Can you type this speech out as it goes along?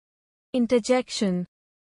Interjection.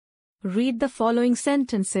 Read the following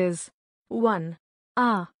sentences. 1.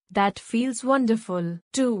 Ah, that feels wonderful.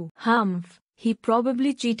 2. Humph, he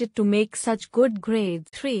probably cheated to make such good grades.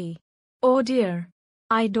 3. Oh dear,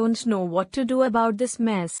 I don't know what to do about this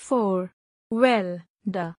mess. 4. Well,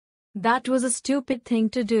 duh. That was a stupid thing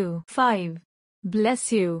to do. 5.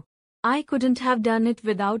 Bless you. I couldn't have done it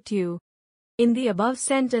without you. In the above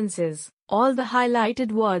sentences, all the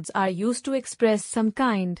highlighted words are used to express some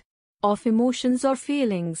kind of emotions or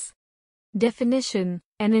feelings. Definition: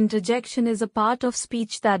 an interjection is a part of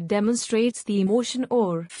speech that demonstrates the emotion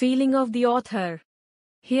or feeling of the author.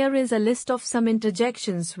 Here is a list of some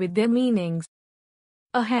interjections with their meanings.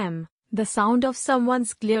 Ahem, the sound of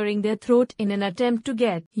someone's clearing their throat in an attempt to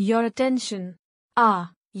get your attention.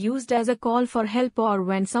 Ah, used as a call for help or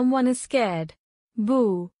when someone is scared.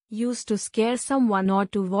 Boo, used to scare someone or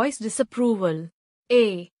to voice disapproval.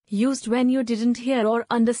 Used when you didn't hear or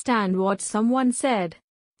understand what someone said.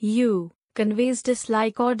 U, conveys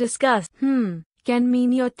dislike or disgust. Can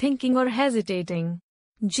mean you're thinking or hesitating.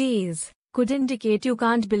 Geez, could indicate you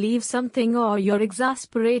can't believe something or you're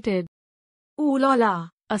exasperated. Ooh la la,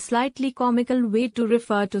 a slightly comical way to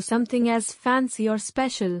refer to something as fancy or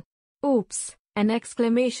special. Oops, an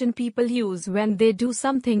exclamation people use when they do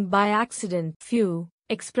something by accident. Phew,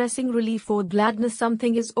 expressing relief or gladness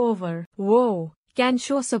something is over. Whoa, can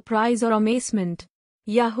show surprise or amazement.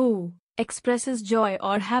 Yahoo, expresses joy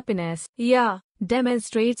or happiness. Yeah,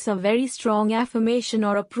 demonstrates a very strong affirmation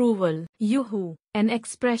or approval. Yoo-hoo, an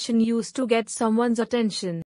expression used to get someone's attention.